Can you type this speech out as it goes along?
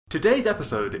Today's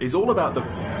episode is all about the...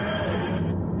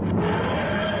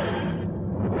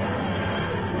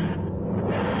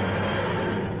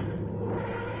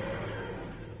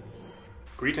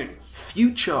 Greetings.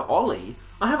 Future Ollie?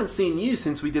 I haven't seen you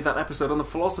since we did that episode on the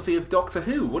philosophy of Doctor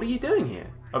Who. What are you doing here?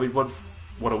 I mean, what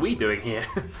are we doing here?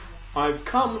 I've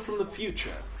come from the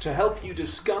future to help you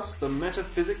discuss the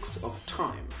metaphysics of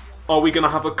time. Are we gonna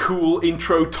have a cool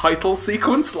intro title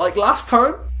sequence like last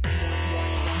time?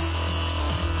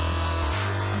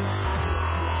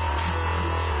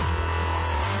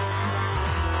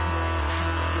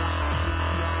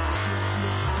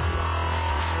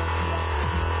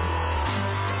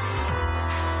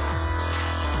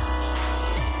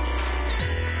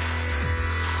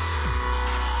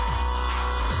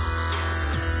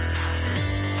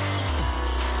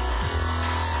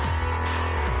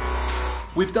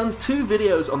 We've done 2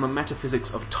 videos on the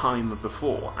metaphysics of time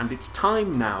before, and it's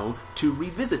time now to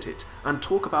revisit it and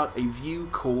talk about a view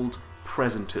called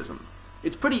Presentism.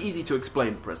 It's pretty easy to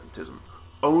explain Presentism.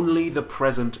 Only the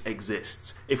present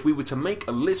exists. If we were to make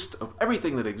a list of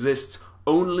everything that exists,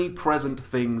 only present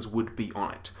things would be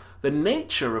on it. The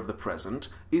nature of the present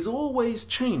is always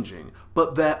changing,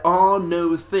 but there are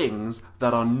no things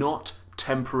that are not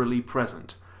temporally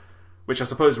present. Which I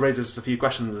suppose raises a few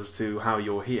questions as to how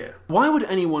you're here. Why would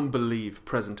anyone believe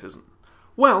presentism?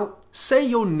 Well, say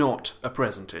you're not a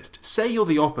presentist. Say you're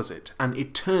the opposite, an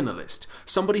eternalist.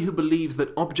 Somebody who believes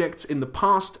that objects in the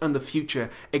past and the future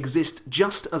exist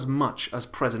just as much as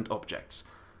present objects.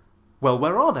 Well,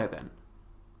 where are they then?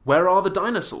 Where are the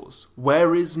dinosaurs?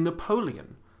 Where is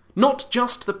Napoleon? Not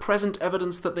just the present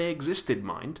evidence that they existed,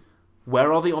 mind.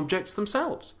 Where are the objects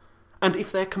themselves? And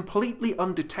if they're completely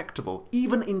undetectable,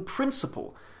 even in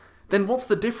principle, then what's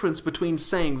the difference between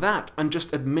saying that and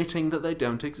just admitting that they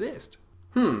don't exist?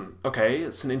 Okay,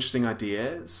 it's an interesting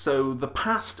idea. So the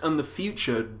past and the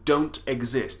future don't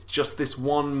exist, just this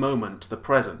one moment, the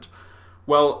present.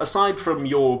 Well, aside from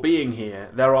your being here,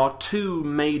 there are 2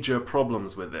 major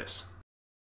problems with this.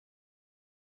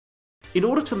 In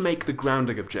order to make the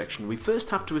grounding objection, we first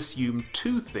have to assume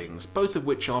 2 things, both of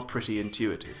which are pretty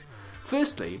intuitive.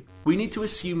 Firstly, we need to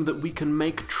assume that we can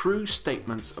make true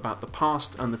statements about the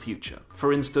past and the future.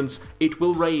 For instance, it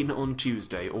will rain on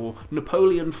Tuesday, or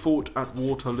Napoleon fought at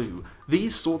Waterloo.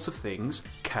 These sorts of things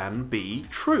can be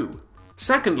true.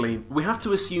 Secondly, we have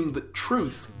to assume that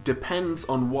truth depends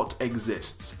on what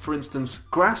exists. For instance,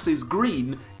 grass is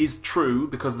green is true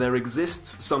because there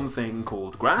exists something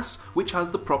called grass, which has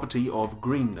the property of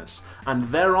greenness. And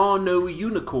there are no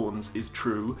unicorns is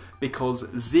true because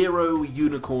 0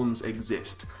 unicorns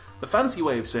exist. The fancy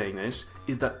way of saying this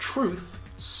is that truth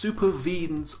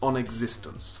supervenes on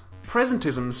existence.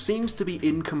 Presentism seems to be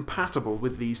incompatible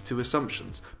with these 2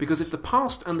 assumptions, because if the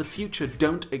past and the future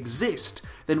don't exist,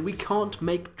 then we can't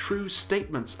make true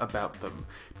statements about them.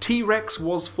 T-Rex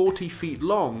was 40 feet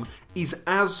long is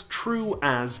as true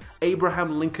as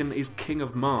Abraham Lincoln is king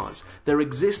of Mars. There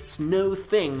exists no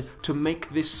thing to make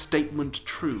this statement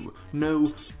true,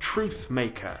 no truth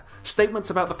maker. Statements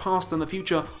about the past and the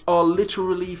future are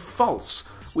literally false,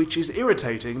 which is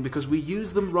irritating because we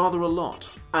use them rather a lot.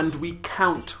 And we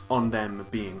count on them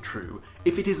being true.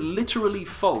 If it is literally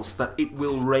false that it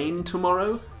will rain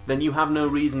tomorrow, then you have no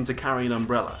reason to carry an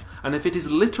umbrella. And if it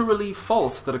is literally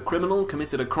false that a criminal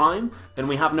committed a crime, then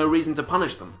we have no reason to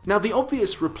punish them. Now, the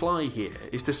obvious reply here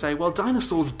is to say, well,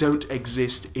 dinosaurs don't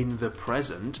exist in the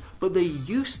present, but they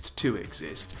used to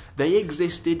exist. They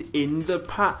existed in the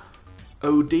past.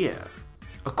 Oh dear.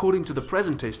 According to the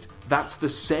presentist, that's the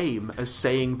same as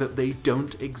saying that they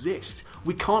don't exist.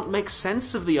 We can't make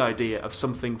sense of the idea of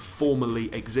something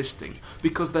formerly existing,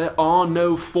 because there are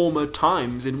no former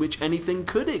times in which anything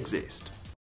could exist.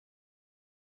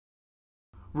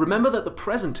 Remember that the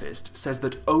presentist says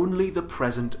that only the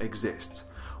present exists.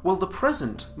 Well, the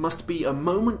present must be a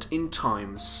moment in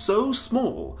time so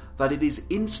small that it is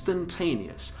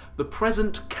instantaneous. The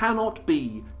present cannot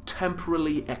be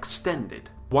temporally extended.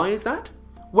 Why is that?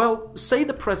 Well, say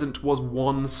the present was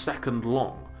 1 second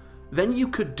long. Then you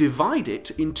could divide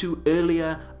it into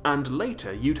earlier and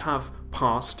later. You'd have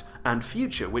past and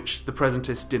future, which the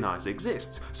presentist denies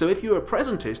exists. So if you're a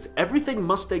presentist, everything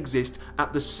must exist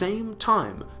at the same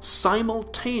time,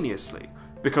 simultaneously,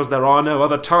 because there are no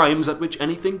other times at which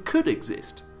anything could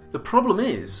exist. The problem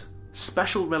is,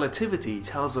 special relativity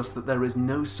tells us that there is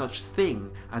no such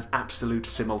thing as absolute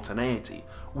simultaneity.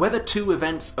 Whether 2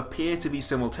 events appear to be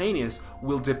simultaneous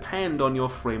will depend on your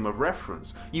frame of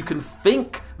reference. You can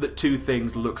think that 2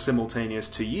 things look simultaneous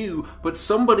to you, but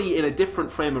somebody in a different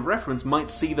frame of reference might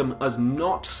see them as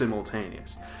not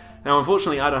simultaneous. Now,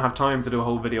 unfortunately, I don't have time to do a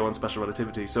whole video on special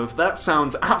relativity, so if that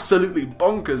sounds absolutely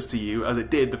bonkers to you, as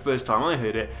it did the first time I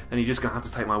heard it, then you're just going to have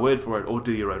to take my word for it or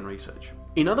do your own research.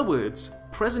 In other words,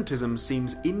 presentism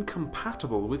seems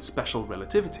incompatible with special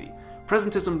relativity.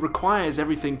 Presentism requires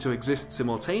everything to exist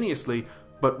simultaneously,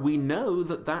 but we know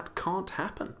that that can't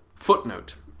happen.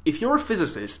 Footnote: if you're a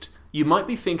physicist, you might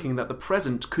be thinking that the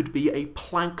present could be a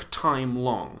Planck time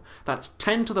long. That's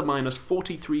 10 to the minus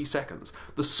 43 seconds,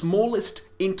 the smallest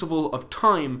interval of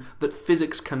time that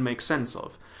physics can make sense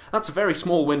of. That's a very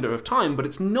small window of time, but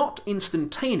it's not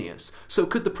instantaneous. So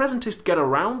could the presentist get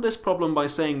around this problem by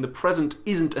saying the present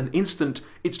isn't an instant,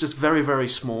 it's just very, very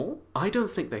small? I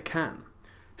don't think they can.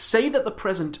 Say that the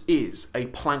present is a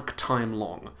Planck time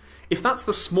long. If that's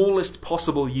the smallest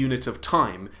possible unit of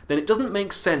time, then it doesn't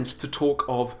make sense to talk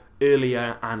of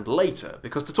earlier and later,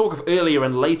 because to talk of earlier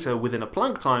and later within a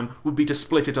Planck time would be to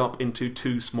split it up into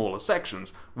two smaller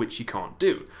sections, which you can't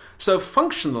do. So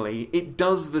functionally, it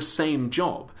does the same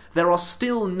job. There are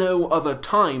still no other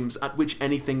times at which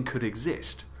anything could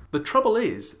exist. The trouble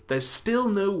is, there's still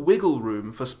no wiggle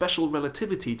room for special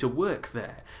relativity to work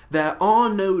there. There are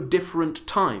no different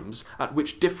times at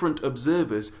which different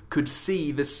observers could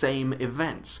see the same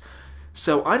events.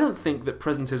 So I don't think that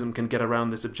presentism can get around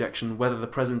this objection whether the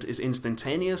present is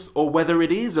instantaneous or whether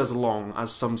it is as long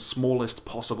as some smallest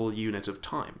possible unit of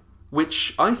time.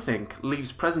 Which, I think,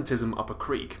 leaves presentism up a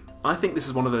creek. I think this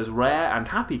is one of those rare and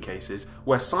happy cases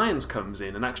where science comes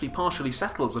in and actually partially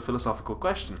settles a philosophical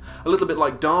question, a little bit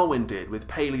like Darwin did with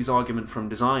Paley's argument from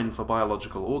design for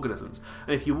biological organisms.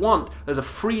 And if you want, there's a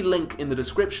free link in the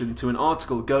description to an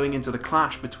article going into the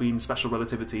clash between special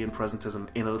relativity and presentism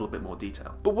in a little bit more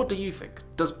detail. But what do you think?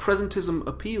 Does presentism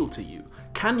appeal to you?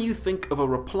 Can you think of a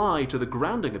reply to the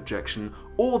grounding objection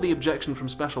or the objection from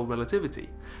special relativity?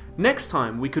 Next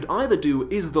time we could either do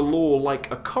Is the Law Like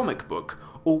a Comic Book,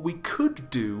 or we could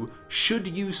do Should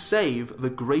You Save the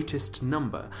Greatest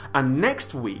Number? And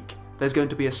next week there's going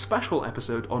to be a special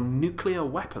episode on nuclear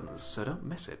weapons, so don't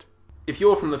miss it. If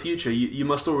you're from the future, you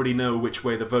must already know which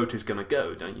way the vote is going to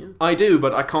go, don't you? I do,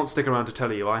 but I can't stick around to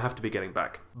tell you. I have to be getting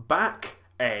back. Back,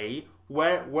 eh?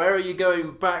 Where are you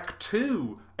going back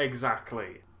to,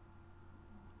 exactly?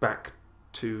 Back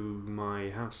to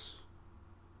my house.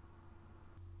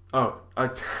 Oh, I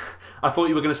thought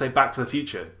you were going to say Back to the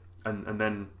Future, and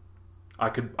then I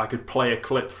could play a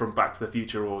clip from Back to the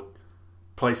Future or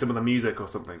play some of the music or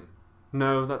something.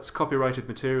 No, that's copyrighted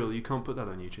material. You can't put that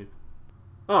on YouTube.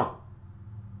 Oh.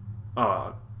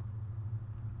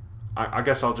 I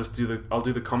guess I'll just do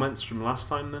the comments from last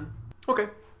time then. Okay,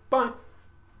 bye.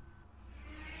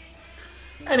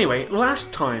 Anyway,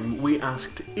 last time we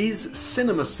asked, is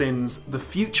CinemaSins the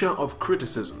future of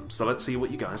criticism? So let's see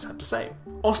what you guys had to say.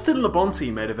 Austin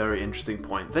Labonte made a very interesting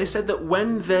point. They said that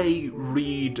when they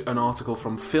read an article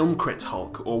from Film Crit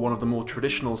Hulk, or one of the more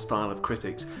traditional style of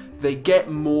critics, they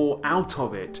get more out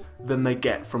of it than they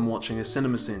get from watching a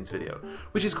CinemaSins video,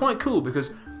 which is quite cool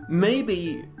because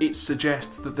maybe it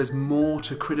suggests that there's more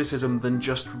to criticism than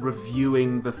just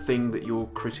reviewing the thing that you're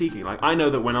critiquing. Like, I know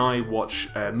that when I watch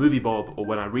Movie Bob or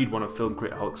when I read one of Film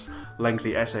Crit Hulk's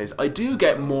lengthy essays, I do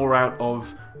get more out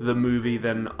of the movie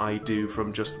than I do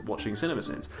from just watching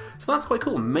CinemaSins. So that's quite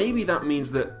cool. Maybe that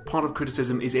means that part of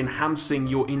criticism is enhancing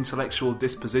your intellectual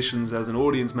dispositions as an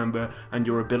audience member and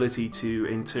your ability to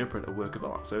interpret a work of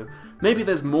art. So maybe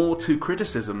there's more to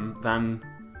criticism than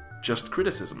just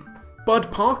criticism.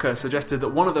 Bud Parker suggested that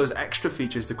one of those extra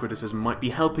features to criticism might be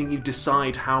helping you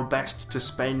decide how best to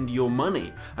spend your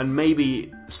money, and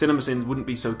maybe CinemaSins wouldn't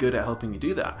be so good at helping you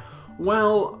do that.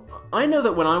 Well, I know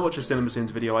that when I watch a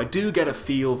CinemaSins video, I do get a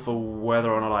feel for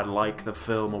whether or not I like the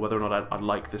film or whether or not I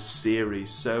like the series,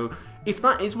 so if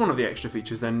that is one of the extra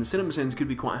features, then CinemaSins could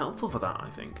be quite helpful for that, I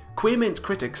think. Queermint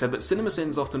Critic said that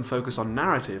CinemaSins often focus on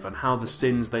narrative and how the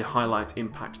sins they highlight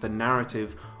impact the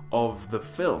narrative of the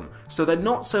film. So they're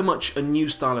not so much a new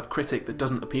style of critic that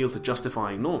doesn't appeal to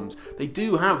justifying norms. They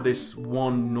do have this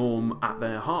one norm at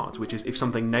their heart, which is if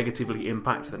something negatively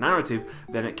impacts the narrative,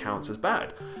 then it counts as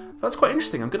bad. That's quite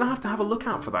interesting. I'm going to have a look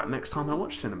out for that next time I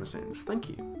watch CinemaSins. Thank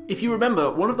you. If you remember,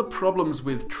 one of the problems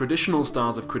with traditional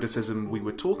styles of criticism we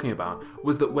were talking about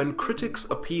was that when critics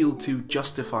appeal to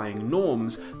justifying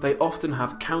norms, they often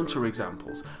have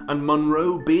counterexamples. And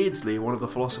Monroe Beardsley, one of the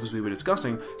philosophers we were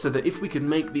discussing, said that if we can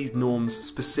make these norms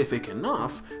specific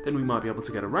enough, then we might be able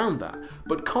to get around that.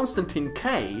 But Konstantin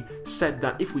K said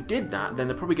that if we did that, then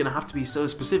they're probably going to have to be so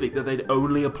specific that they'd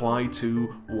only apply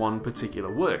to one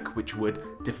particular work, which would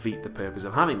defeat the purpose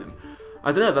of having them.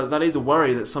 I don't know, that is a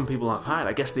worry that some people have had.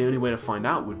 I guess the only way to find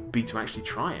out would be to actually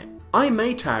try it.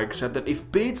 iMaytag said that if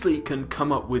Beardsley can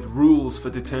come up with rules for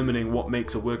determining what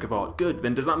makes a work of art good,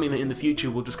 then does that mean that in the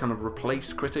future we'll just kind of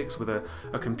replace critics with a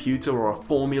computer or a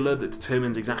formula that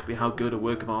determines exactly how good a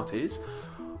work of art is?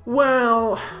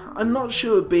 Well, I'm not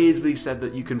sure Beardsley said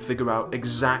that you can figure out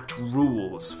exact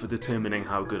rules for determining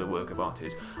how good a work of art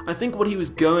is. I think what he was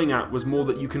going at was more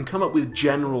that you can come up with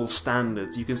general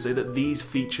standards. You can say that these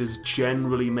features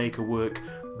generally make a work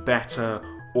better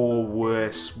or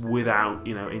worse without,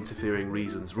 interfering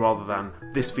reasons, rather than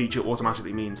this feature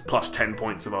automatically means plus 10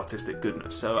 points of artistic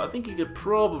goodness. So I think you could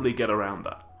probably get around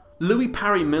that. Louis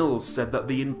Parry Mills said that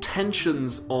the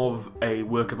intentions of a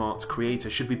work of art's creator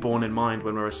should be borne in mind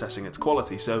when we're assessing its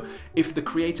quality. So if the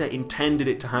creator intended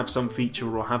it to have some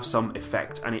feature or have some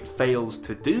effect and it fails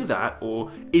to do that, or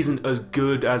isn't as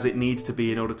good as it needs to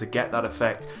be in order to get that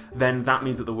effect, then that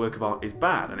means that the work of art is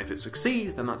bad, and if it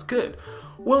succeeds, then that's good.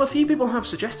 Well, a few people have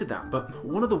suggested that, but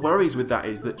one of the worries with that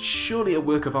is that surely a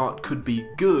work of art could be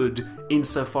good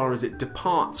insofar as it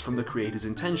departs from the creator's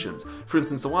intentions. For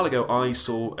instance, a while ago I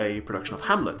saw a production of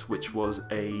Hamlet, which was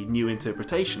a new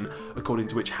interpretation according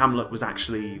to which Hamlet was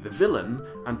actually the villain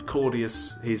and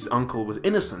Claudius, his uncle, was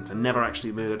innocent and never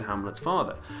actually murdered Hamlet's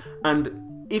father. And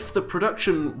if the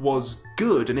production was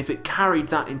good, and if it carried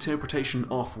that interpretation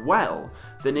off well,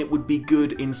 then it would be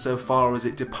good insofar as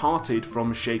it departed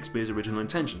from Shakespeare's original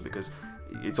intention, because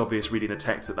it's obvious reading the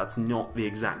text that that's not the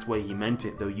exact way he meant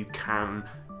it, though you can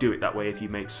do it that way if you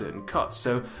make certain cuts.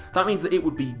 So that means that it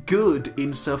would be good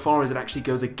insofar as it actually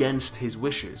goes against his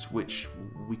wishes, which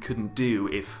we couldn't do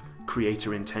if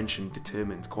creator intention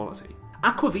determined quality.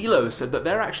 Aquavilo said that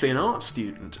they're actually an art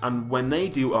student, and when they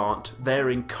do art, they're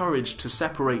encouraged to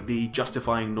separate the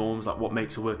justifying norms, like what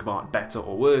makes a work of art better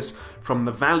or worse, from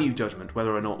the value judgment,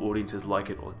 whether or not audiences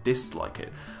like it or dislike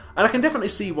it. And I can definitely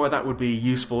see why that would be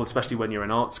useful, especially when you're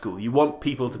in art school. You want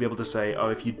people to be able to say, oh,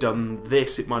 if you'd done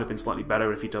this, it might have been slightly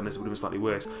better, if you'd done this, it would have been slightly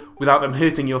worse, without them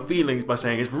hurting your feelings by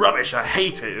saying, it's rubbish, I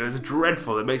hate it, it's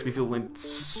dreadful, it makes me feel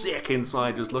sick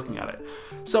inside just looking at it.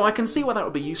 So I can see why that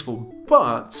would be useful,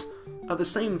 but at the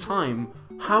same time,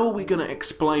 how are we going to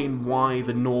explain why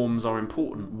the norms are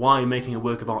important, why making a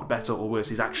work of art better or worse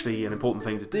is actually an important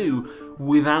thing to do,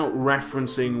 without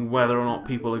referencing whether or not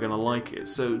people are going to like it?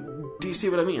 So, do you see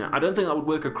what I mean? I don't think that would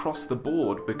work across the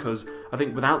board, because I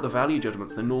think without the value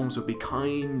judgments, the norms would be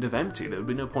kind of empty. There would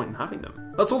be no point in having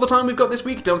them. That's all the time we've got this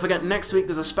week. Don't forget, next week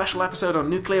there's a special episode on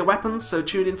nuclear weapons, so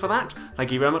tune in for that.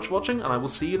 Thank you very much for watching, and I will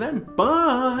see you then.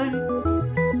 Bye!